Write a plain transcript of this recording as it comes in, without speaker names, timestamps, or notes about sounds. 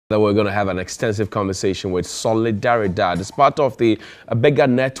That we're going to have an extensive conversation with Solidaridad. It's part of a bigger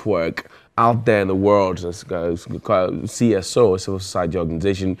network out there in the world. It's called CSO, Civil Society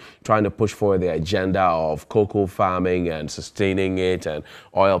Organization, trying to push forward the agenda of cocoa farming and sustaining it, and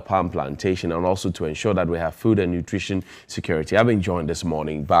oil palm plantation, and also to ensure that we have food and nutrition security. I've been joined this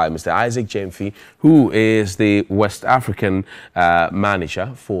morning by Mr. Isaac Jemfi, who is the West African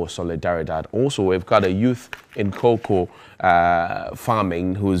manager for Solidaridad. Also, we've got a youth in cocoa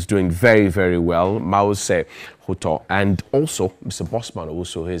farming who's doing very, very well, Mause Hoto, and also Mr. Bossman,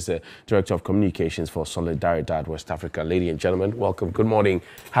 also is the Director of Communications for Solidaridad West Africa. Ladies and gentlemen, welcome. Good morning.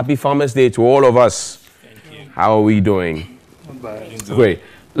 Happy Farmers Day to all of us. Thank you. How are we doing? Great.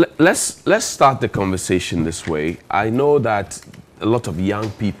 Let's start the conversation this way. I know that a lot of young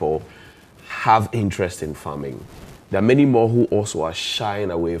people have interest in farming. There are many more who also are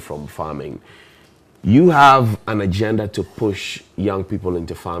shying away from farming. You have an agenda to push young people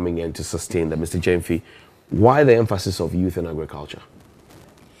into farming and to sustain them. Mr. Jemfi, why the emphasis of youth in agriculture?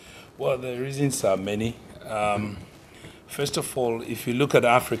 Well, the reasons are many. First of all, if you look at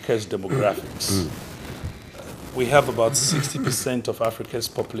Africa's demographics, we have about 60% of Africa's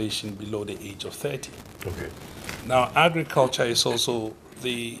population below the age of 30. Okay. Now, agriculture is also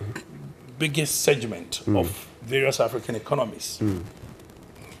the biggest segment of various African economies.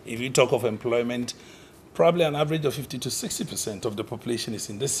 If you talk of employment, probably an average of 50 to 60% of the population is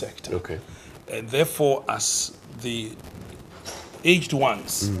in this sector. Okay. And therefore, as the aged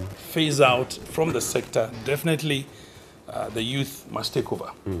ones phase out from the sector, definitely the youth must take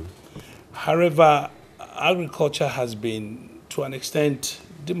over. However, agriculture has been, to an extent,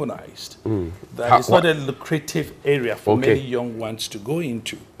 demonized. That it's not a lucrative area for many young ones to go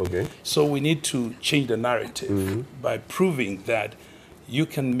into. Okay. So we need to change the narrative by proving that you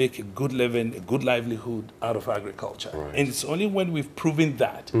can make a good living, a good livelihood out of agriculture. Right. And it's only when we've proven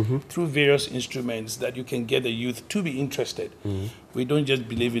that through various instruments that you can get the youth to be interested. We don't just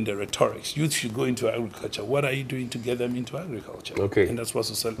believe in the rhetorics. Youth should go into agriculture. What are you doing to get them into agriculture? Okay. And that's what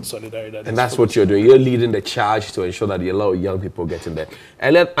Solidaridad is. And that's what you're doing. You're leading the charge to ensure that a lot of young people get in there.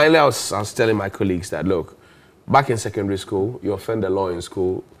 And I was telling my colleagues that, look, back in secondary school, you offend the law in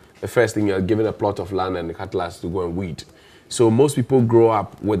school, the first thing you're given a plot of land and the cutlass to go and weed. So most people grow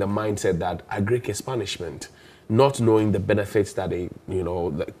up with a mindset that agric is punishment, not knowing the benefits that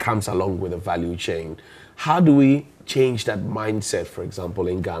that comes along with the value chain. How do we change that mindset, for example,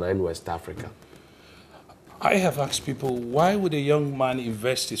 in Ghana and West Africa? I have asked people, why would a young man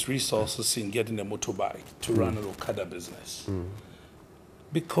invest his resources in getting a motorbike to run an Okada business?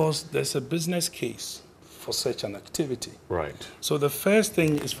 Because there's a business case for such an activity. Right. So the first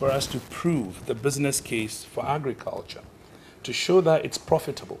thing is for us to prove the business case for agriculture, to show that it's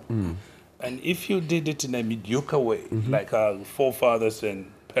profitable. And if you did it in a mediocre way, like our forefathers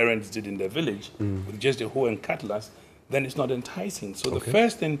and parents did in their village, with just a hoe and cutlass, then it's not enticing. So the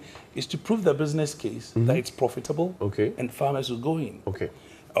first thing is to prove the business case that it's profitable, and farmers will go in,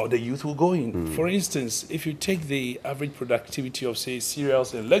 or the youth will go in. For instance, if you take the average productivity of, say,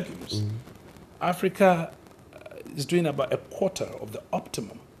 cereals and legumes, Africa is doing about a quarter of the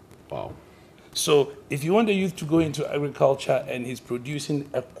optimum. Wow. So if you want the youth to go into agriculture and he's producing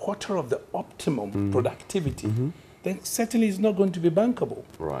a quarter of the optimum productivity, then certainly it's not going to be bankable.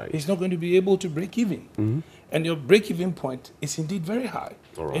 Right. He's not going to be able to break even. And your break-even point is indeed very high.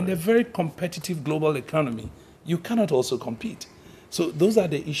 Right. In a very competitive global economy, you cannot also compete. So those are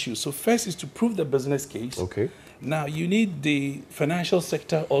the issues. So first is to prove the business case. Okay. Now, you need the financial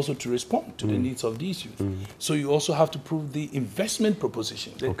sector also to respond to the needs of these youth. So you also have to prove the investment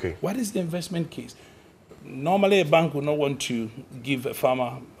proposition. What is the investment case? Normally, a bank would not want to give a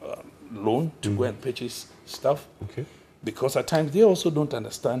farmer loan to go and purchase stuff, because at times they also don't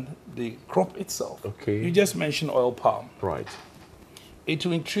understand the crop itself. You just mentioned oil palm. Right. It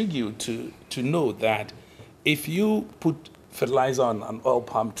will intrigue you to know that if you put fertilizer on an oil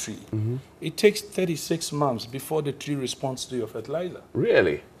palm tree, it takes 36 months before the tree responds to your fertilizer.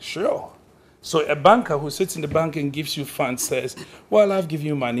 Really? Sure. So a banker who sits in the bank and gives you funds says, well, I've given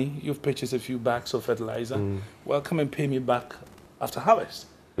you money, you've purchased a few bags of fertilizer, well, come and pay me back after harvest.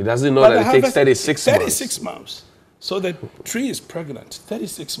 He doesn't know that it takes 36 months. 36 months. So the tree is pregnant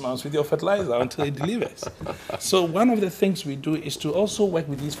 36 months with your fertilizer until it delivers. So one of the things we do is to also work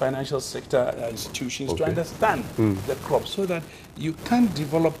with these financial sector institutions to understand the crop, so that you can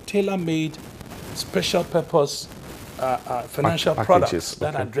develop tailor-made, special purpose financial products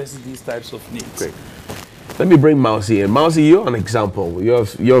that address these types of needs. Great. Let me bring Mausi in. Mausi, you're an example.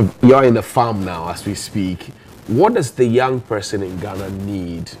 You're in the farm now as we speak. What does the young person in Ghana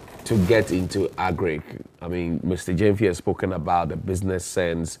need to get into agric? I mean, Mr. Jemfi has spoken about the business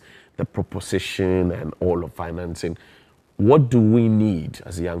sense, the proposition, and all of financing. What do we need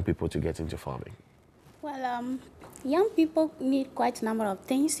as young people to get into farming? Well, young people need quite a number of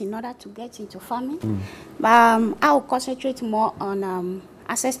things in order to get into farming. But I will concentrate more on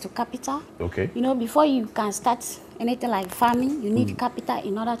access to capital. Okay. You know, before you can start anything like farming, you need capital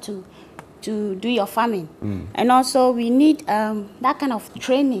in order to do your farming. And also we need that kind of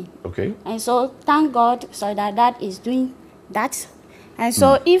training. Okay. And so thank God Solidaridad is doing that. And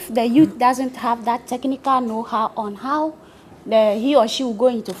so if the youth doesn't have that technical know-how on how he or she will go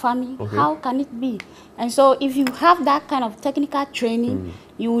into farming, how can it be? And so if you have that kind of technical training,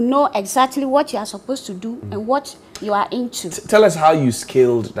 you will know exactly what you are supposed to do and what you are into. Tell us how you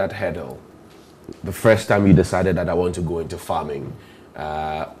scaled that hurdle. The first time you decided that I want to go into farming,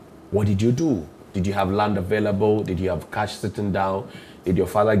 what did you do? Did you have land available? Did you have cash sitting down? Did your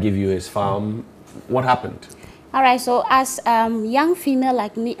father give you his farm? What happened? All right, so as a young female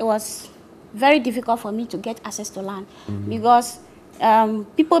like me, it was very difficult for me to get access to land because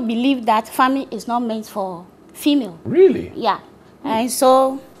people believe that farming is not meant for female. Really? Yeah. And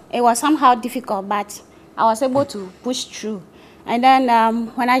so it was somehow difficult, but I was able to push through. And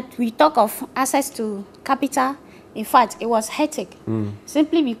then when we talk of access to capital, in fact, it was hectic.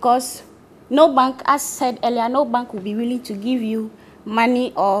 Simply because no bank, as said earlier, no bank will be willing to give you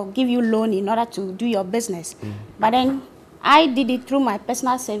money or give you loan in order to do your business. But then I did it through my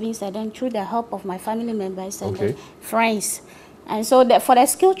personal savings and then through the help of my family members and friends. And so for the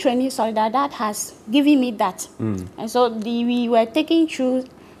skill training, Solidaridad has given me that. And so we were taking through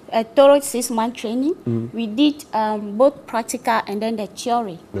a thorough 6-month training. We did both practical and then the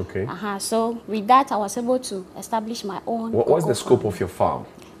theory. Okay. So with that, I was able to establish my own. What's the scope of your farm?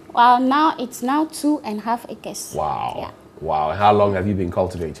 Well, now it's 2.5 acres. Wow. Yeah. Wow. How long have you been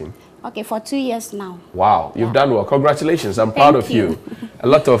cultivating? Okay, for 2 years now. Wow, you've done well. Congratulations. I'm proud of you. A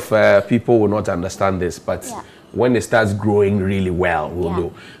lot of people will not understand this, but when it starts growing really well, we'll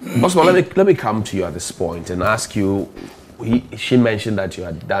do. Bosman, let me come to you at this point and ask you, she mentioned that you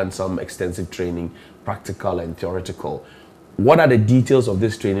had done some extensive training, practical and theoretical. What are the details of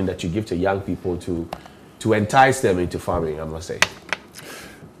this training that you give to young people to entice them into farming, I must say?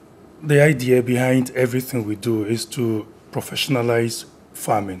 The idea behind everything we do is to professionalize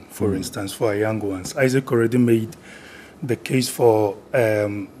farming, for instance, for our young ones. Isaac already made the case for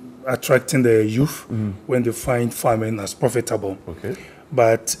attracting the youth when they find farming as profitable. Okay.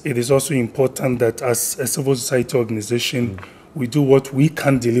 But it is also important that as a civil society organization, we do what we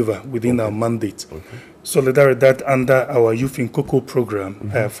can deliver within our mandate. Solidaridad, under our Youth in Cocoa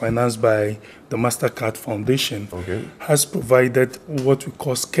program, financed by the MasterCard Foundation, has provided what we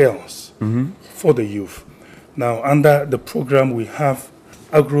call skills for the youth. Now, under the program, we have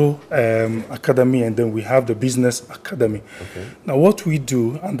Agro Academy, and then we have the Business Academy. Now, what we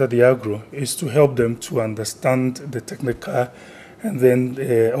do under the Agro is to help them to understand the technical and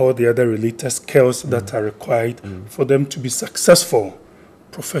then all the other related skills that are required for them to be successful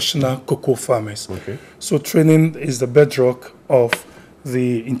professional cocoa farmers. So training is the bedrock of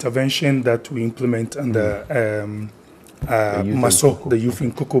the intervention that we implement under MASO, the Youth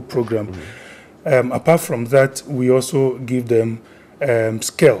in Cocoa program. Apart from that, we also give them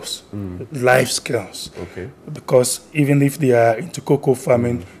skills, life skills. Because even if they are into cocoa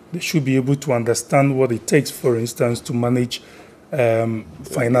farming, they should be able to understand what it takes, for instance, to manage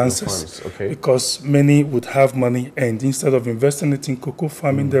finances. Because many would have money, and instead of investing it in cocoa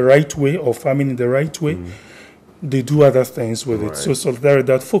farming the right way or farming in the right way, they do other things with it. So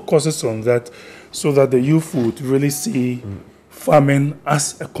Solidaridad focuses on that so that the youth would really see farming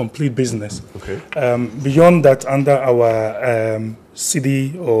as a complete business. Beyond that, under our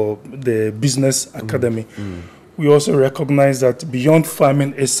CD or the Business Academy, we also recognize that beyond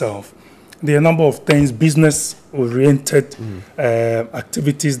farming itself, there are a number of things, business-oriented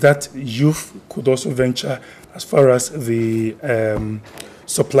activities that youth could also venture as far as the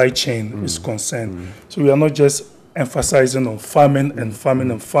supply chain is concerned. So we are not just emphasizing on farming and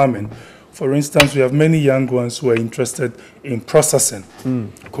farming and farming. For instance, we have many young ones who are interested in processing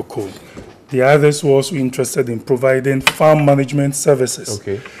cocoa. The others who are also interested in providing farm management services.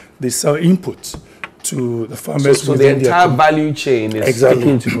 They sell inputs to the farmers. So the entire value chain is taken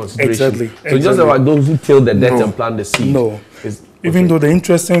into consideration. So just about those who till the debt and plant the seed. Even though the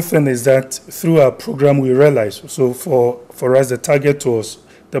interesting thing is that through our program we realize, so for us the target was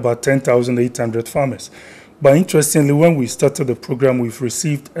about 10,800 farmers. But interestingly, when we started the program, we've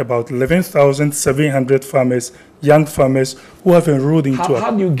received about 11,700 farmers, young farmers, who have enrolled into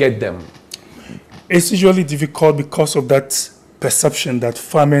How do you get them? It's usually difficult because of that perception that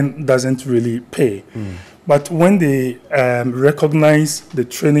farming doesn't really pay. But when they recognize the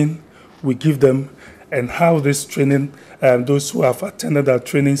training we give them and how this training, those who have attended our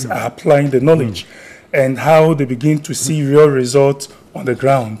trainings are applying the knowledge and how they begin to see real results on the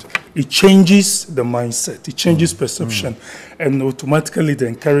ground, it changes the mindset, it changes perception, and automatically it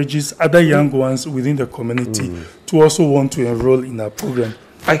encourages other young ones within the community to also want to enroll in our program.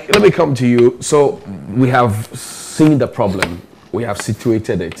 Let me come to you. So we have seen the problem, we have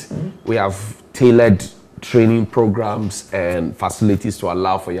situated it, we have tailored training programs and facilities to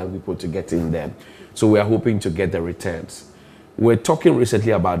allow for young people to get in there. So we are hoping to get the returns. We're talking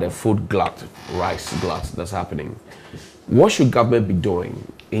recently about the food glut, rice glut that's happening. What should government be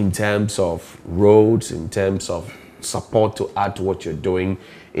doing in terms of roads, in terms of support to add to what you're doing,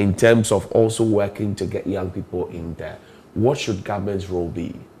 in terms of also working to get young people in there? What should government's role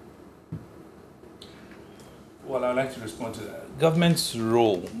be? Well, I'd like to respond to that. Government's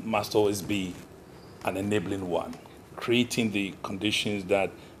role must always be an enabling one, creating the conditions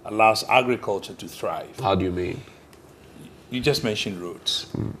that allows agriculture to thrive. How do you mean? You just mentioned roads.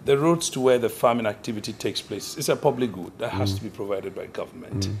 The roads to where the farming activity takes place is a public good that has to be provided by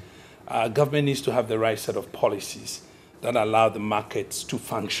government. Government needs to have the right set of policies that allow the markets to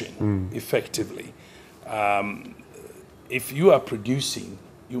function effectively. If you are producing,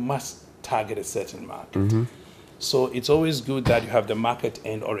 you must target a certain market. So it's always good that you have the market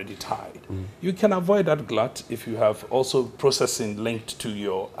end already tied. You can avoid that glut if you have also processing linked to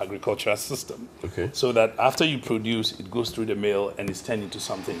your agricultural system. Okay. So that after you produce, it goes through the mill and is turned into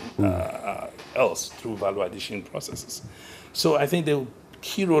something else through value addition processes. So I think the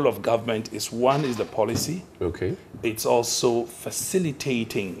key role of government is, one is the policy. Okay. It's also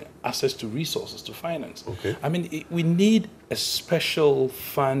facilitating access to resources, to finance. Okay. I mean, we need a special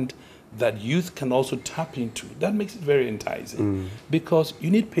fund that youth can also tap into. That makes it very enticing because you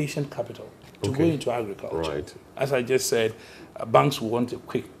need patient capital to go into agriculture. Right. As I just said, banks will want a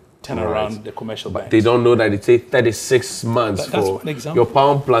quick turnaround, the commercial banks. They don't know that it takes 36 months That's for one example. your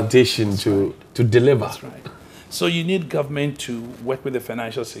palm plantation to deliver. That's right. So you need government to work with the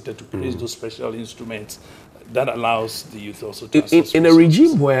financial sector to place those special instruments that allows the youth also to access In a resources.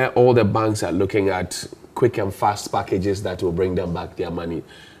 regime where all the banks are looking at quick and fast packages that will bring them back their money,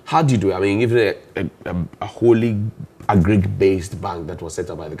 how do you do it? I mean, even a wholly agric-based bank that was set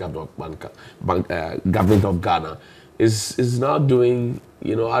up by the government of Ghana is now doing,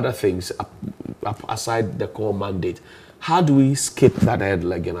 other things aside the core mandate. How do we skip that head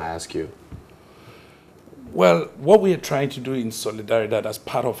leg, and I ask you? Well, what we are trying to do in Solidaridad as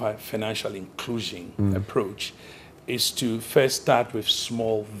part of our financial inclusion approach is to first start with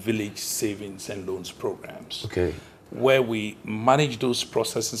small village savings and loans programs. Okay. Where we manage those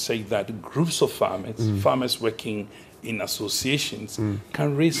processes so that groups of farmers working in associations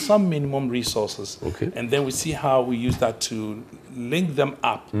can raise some minimum resources. Okay. And then we see how we use that to link them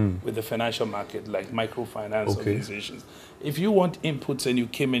up with the financial market, like microfinance organizations. If you want inputs and you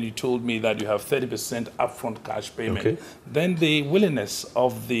came and you told me that you have 30% upfront cash payment, then the willingness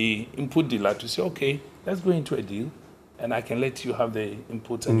of the input dealer to say, okay, let's go into a deal, and I can let you have the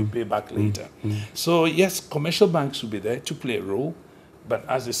inputs and you pay back later. So yes, commercial banks will be there to play a role, but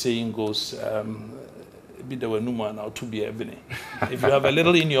as the saying goes, if you have a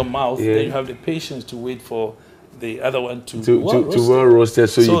little in your mouth, then you have the patience to wait for the other one to well roasted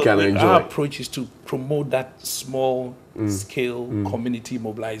so you can enjoy. Our approach is to promote that small scale community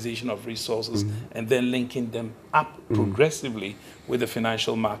mobilization of resources and then linking them up progressively with the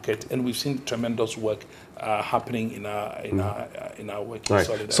financial market. And we've seen tremendous work happening in our work in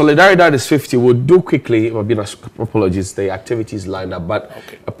Solidaridad. Solidaridad is 50. We'll do quickly, apologies, the activities lined up. But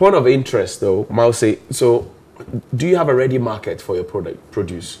a point of interest though, Mausi, so do you have a ready market for your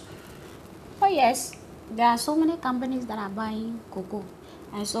produce? Oh yes. There are so many companies that are buying cocoa.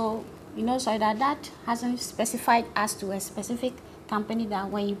 And so, Solidaridad hasn't specified us to a specific company that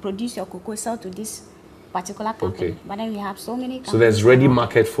when you produce your cocoa, sell to this particular company. Okay. But then we have so many companies. So there's ready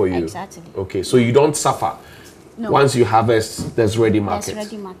market for you? Exactly. Okay, so you don't suffer? No. Once you harvest, there's ready market? There's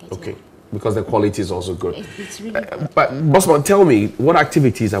ready market, okay. Because the quality is also good. It's really good. But Bossman, tell me, what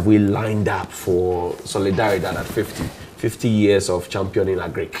activities have we lined up for Solidaridad at 50 years of championing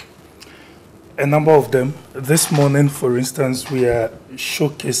agric? A number of them. This morning, for instance, we are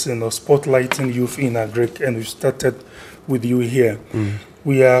showcasing or spotlighting youth in agric, and we started with you here.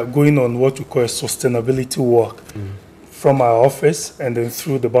 We are going on what we call a sustainability walk from our office and then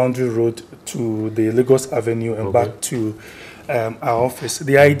through the boundary road to the Lagos Avenue and back to our office.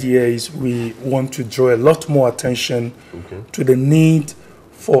 The idea is we want to draw a lot more attention to the need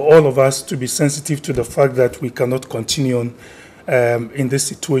for all of us to be sensitive to the fact that we cannot continue on in this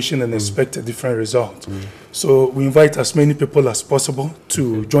situation and expect a different result. So we invite as many people as possible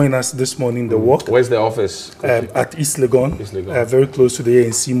to join us this morning in the walk. Where's the office? At East Legon, East Legon. Very close to the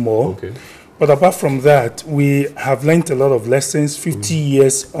ANC Mall. Okay. But apart from that, we have learned a lot of lessons, 50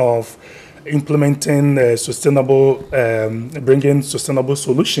 years of implementing bringing sustainable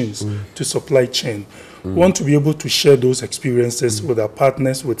solutions to supply chain. We want to be able to share those experiences with our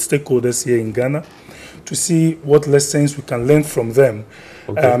partners, with stakeholders here in Ghana, to see what lessons we can learn from them.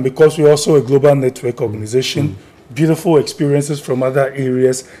 Because we're also a global network organization, beautiful experiences from other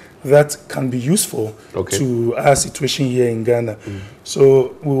areas that can be useful to our situation here in Ghana.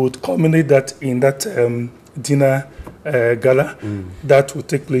 So we would culminate that in that dinner gala that will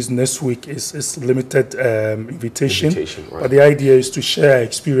take place next week. Is limited invitation, right. But the idea is to share our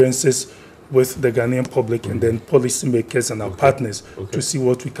experiences with the Ghanaian public and then policymakers and our partners to see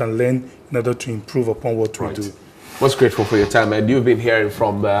what we can learn in order to improve upon what we do. Most grateful for your time, and you've been hearing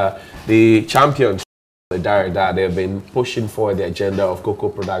from the champions. Solidaridad, they've been pushing forward the agenda of cocoa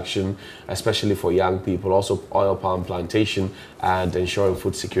production, especially for young people, also oil palm plantation and ensuring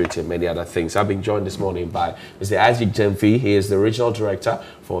food security and many other things. I've been joined this morning by Mr. Isaac Jemfi. He is the regional director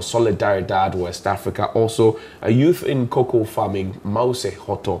for Solidaridad West Africa, also a youth in cocoa farming, Mause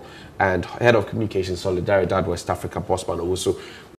Hoto, and head of communications Solidaridad West Africa, Postman Owusu.